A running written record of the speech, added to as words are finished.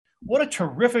what a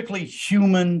terrifically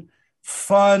human,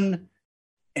 fun,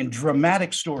 and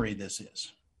dramatic story this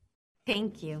is.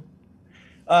 Thank you.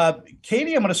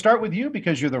 Katie, I'm going to start with you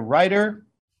because you're the writer,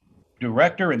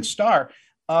 director, and star.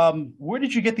 Where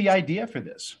did you get the idea for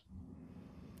this?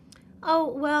 Oh,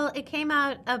 well, it came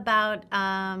out about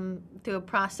through a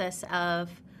process of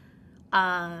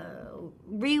uh,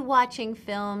 rewatching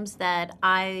films that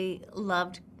I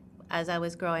loved as I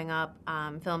was growing up.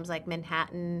 Films like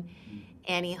Manhattan,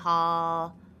 Annie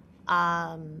Hall,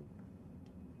 um,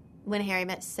 When Harry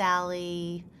Met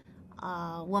Sally,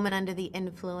 Woman Under the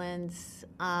Influence.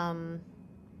 Uh,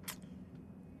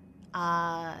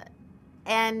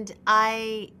 and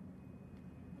I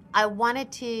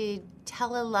wanted to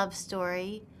tell a love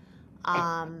story,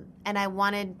 and I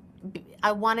wanted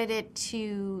it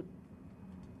to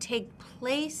take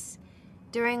place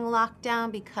during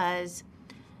lockdown because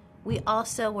we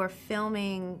also were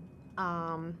filming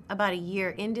about a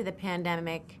year into the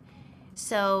pandemic,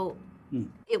 so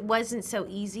it wasn't so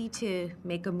easy to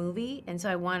make a movie, and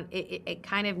so it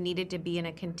kind of needed to be in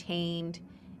a contained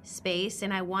space,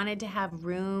 and I wanted to have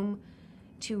room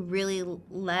to really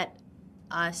let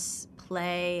us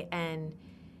play and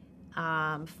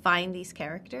find these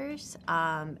characters.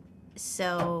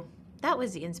 So that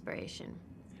was the inspiration.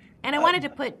 And I wanted to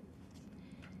put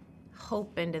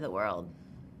hope into the world.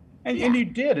 And you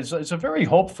did. It's a very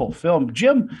hopeful film.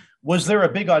 Jim, was there a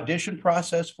big audition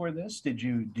process for this? Did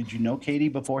you know Katie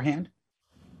beforehand?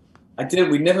 I did.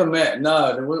 We never met.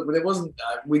 No, there wasn't.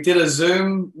 We did a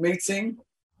Zoom meeting.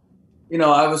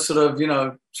 I was sort of,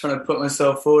 trying to put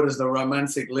myself forward as the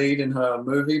romantic lead in her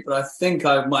movie. But I think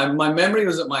my memory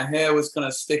was that my hair was kind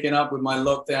of sticking up with my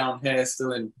lockdown hair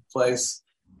still in place.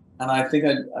 And I think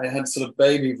I had sort of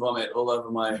baby vomit all over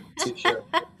my t-shirt.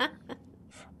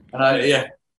 And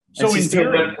So and she still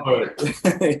endearing. went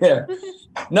for it. Yeah.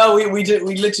 No, we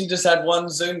literally just had one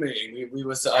Zoom meeting. We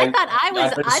was I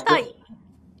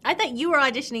thought you were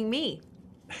auditioning me.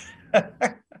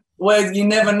 Well, you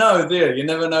never know, do you? You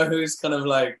never know who's kind of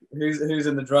like who's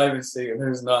in the driving seat and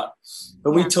who's not.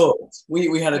 But we talked.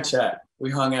 We had a chat.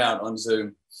 We hung out on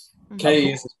Zoom.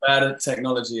 Katie is as bad at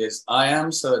technology as I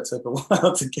am, so it took a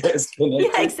while to get us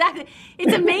connected. Yeah, exactly.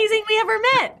 It's amazing we ever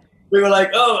met. We were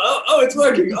like, oh, it's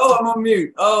working. Oh, I'm on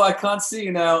mute. Oh, I can't see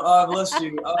you now. Oh, I've lost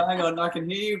you. Oh, hang on, I can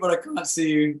hear you, but I can't see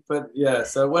you. But yeah,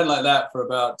 so it went like that for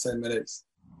about 10 minutes.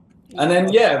 And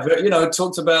then,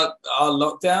 talked about our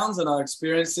lockdowns and our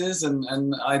experiences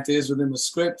and ideas within the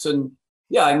script. And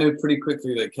yeah, I knew pretty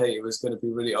quickly that Katie was going to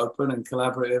be really open and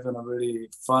collaborative and a really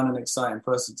fun and exciting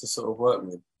person to sort of work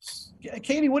with.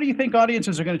 Katie, what do you think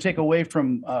audiences are going to take away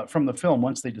from the film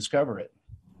once they discover it?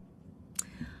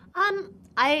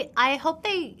 I hope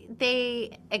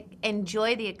they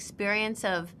enjoy the experience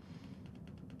of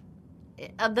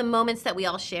the moments that we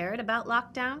all shared about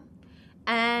lockdown,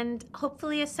 and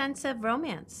hopefully a sense of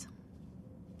romance.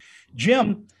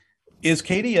 Jim, is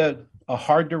Katie a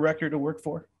hard director to work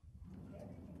for?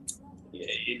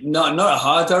 Not a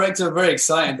hard director, a very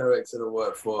exciting director to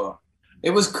work for. It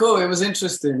was cool. It was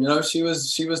interesting. She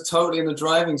was totally in the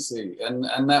driving seat, and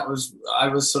I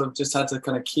was sort of just had to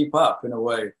kind of keep up in a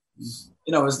way.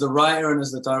 As the writer and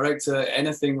as the director,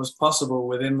 anything was possible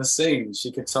within the scene.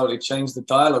 She could totally change the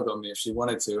dialogue on me if she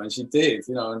wanted to, and she did.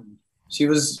 And she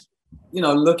was,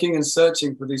 looking and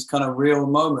searching for these kind of real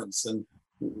moments, and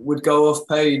would go off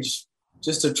page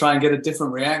just to try and get a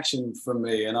different reaction from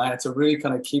me, and I had to really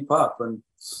kind of keep up. And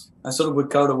I sort of would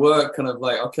go to work kind of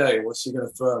like, okay, what's she going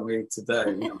to throw at me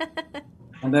today?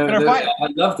 And I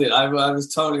loved it. I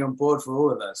was totally on board for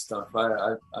all of that stuff.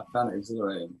 I found it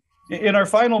exhilarating. In our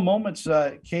final moments,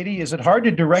 Katie, is it hard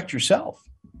to direct yourself?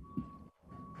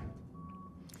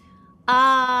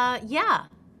 Yeah.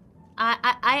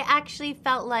 I actually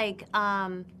felt like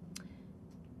I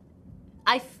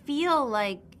feel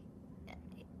like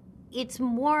it's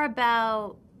more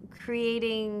about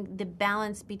creating the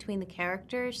balance between the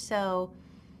characters. So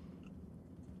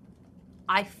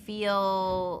I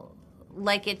feel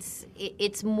like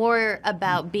it's more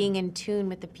about being in tune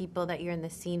with the people that you're in the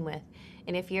scene with.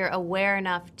 And if you're aware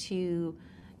enough to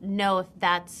know if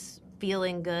that's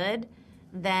feeling good,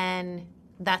 then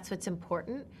that's what's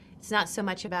important. It's not so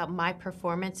much about my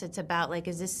performance. It's about, like,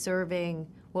 is this serving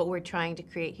what we're trying to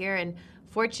create here? And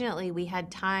fortunately, we had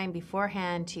time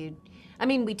beforehand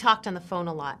we talked on the phone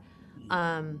a lot.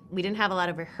 We didn't have a lot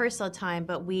of rehearsal time,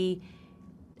 but we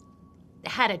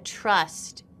had a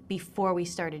trust before we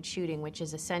started shooting, which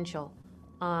is essential.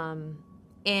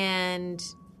 And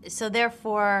so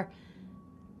therefore,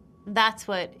 that's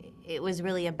what it was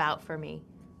really about for me.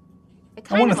 It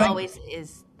kind of always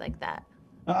is like that.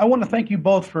 I want to thank you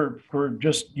both for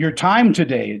just your time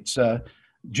today. It's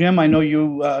Jim. I know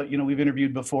you. We've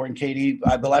interviewed before, and Katie.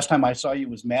 The last time I saw you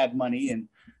was Mad Money, and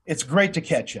it's great to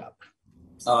catch up.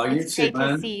 Oh, you It's too, great to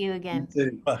man. see you You again.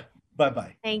 too. Bye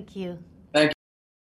bye. Thank you.